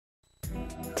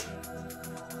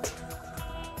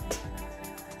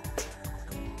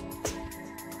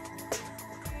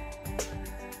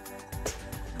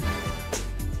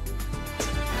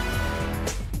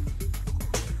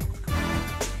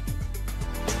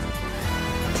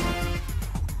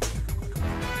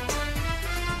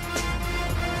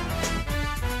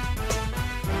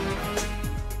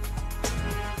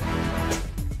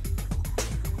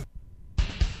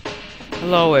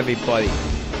Hello everybody,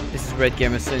 this is Red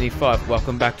Gamer 75.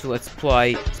 Welcome back to Let's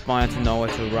Play SpyHunter Nowhere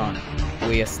to Run.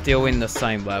 We are still in the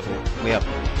same level. We are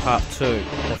part 2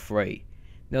 or 3.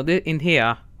 Now in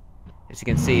here, as you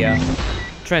can see,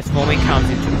 transforming comes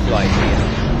into play here.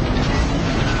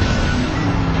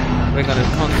 We're going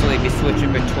to constantly be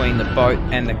switching between the boat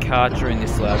and the car during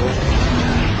this level.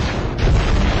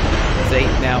 See,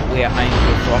 now we are aiming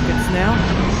with rockets now.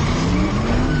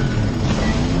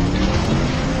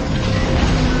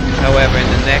 However, in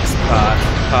the next part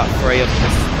 3 of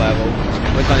this level,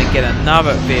 we're going to get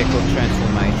another vehicle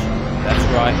transformation. That's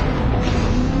right.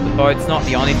 The boat's not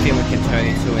the only thing we can turn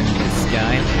into in this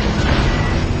game.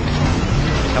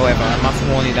 However, I must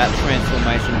warn you that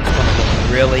transformation is going to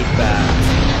look really bad.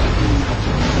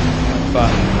 But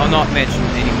I'll not mention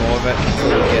any more of it until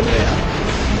we get there.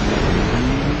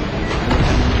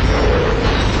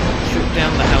 Shoot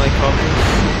down the helicopters.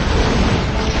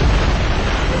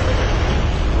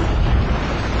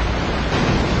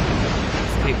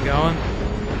 Keep going.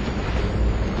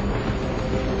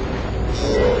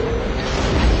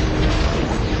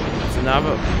 There's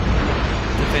another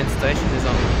defense station.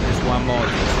 There's one more. I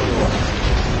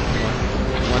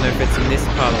wonder if it's in this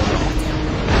part or not.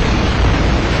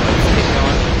 Let's keep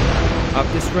going. Up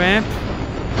this ramp.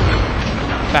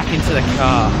 Back into the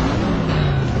car.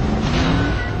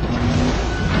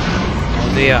 Oh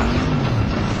dear.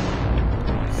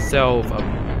 Silver.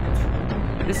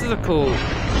 This is a cool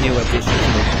new addition to the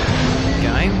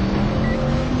game.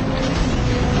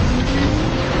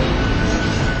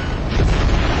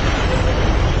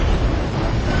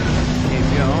 Keep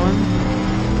going.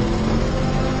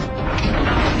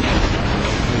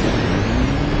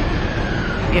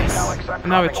 Yes,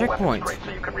 another checkpoint. So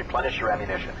you can replenish your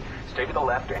ammunition. Stay to the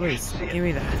left and please, give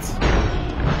me that.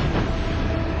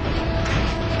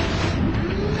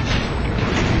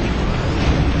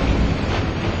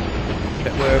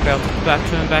 But we're about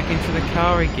to turn back into the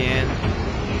car again.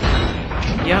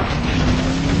 Yep.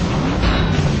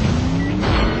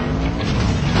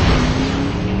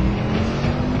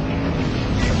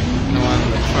 Now on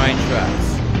the train tracks.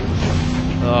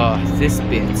 Oh, this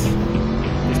bit's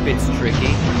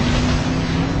tricky.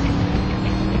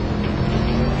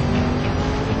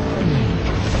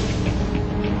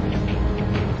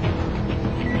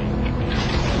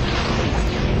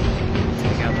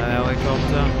 Take out that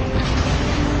helicopter.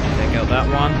 Take out that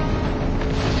one.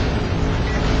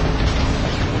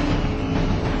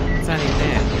 What's that in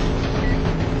there?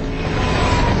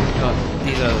 God,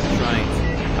 these are the trains.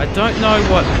 I don't know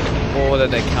what order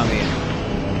they come in.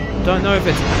 Don't know if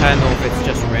it's a pattern or if it's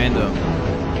just random.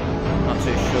 Not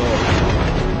too sure.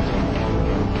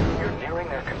 You're nearing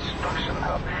their construction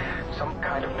hub. Some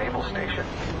kind of naval station.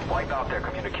 Wipe out their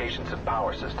communications and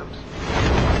power systems.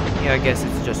 Yeah, I guess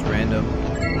it's just random.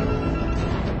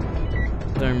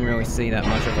 Don't really see that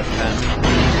much of a pattern.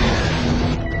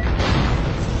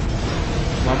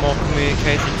 One more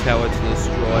communication tower to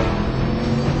destroy.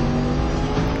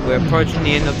 We're approaching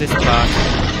the end of this part.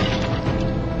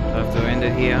 I have to end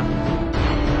it here.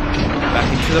 Back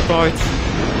into the boat.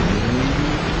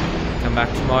 Come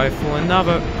back tomorrow for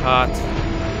another part.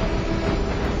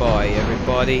 Bye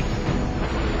everybody.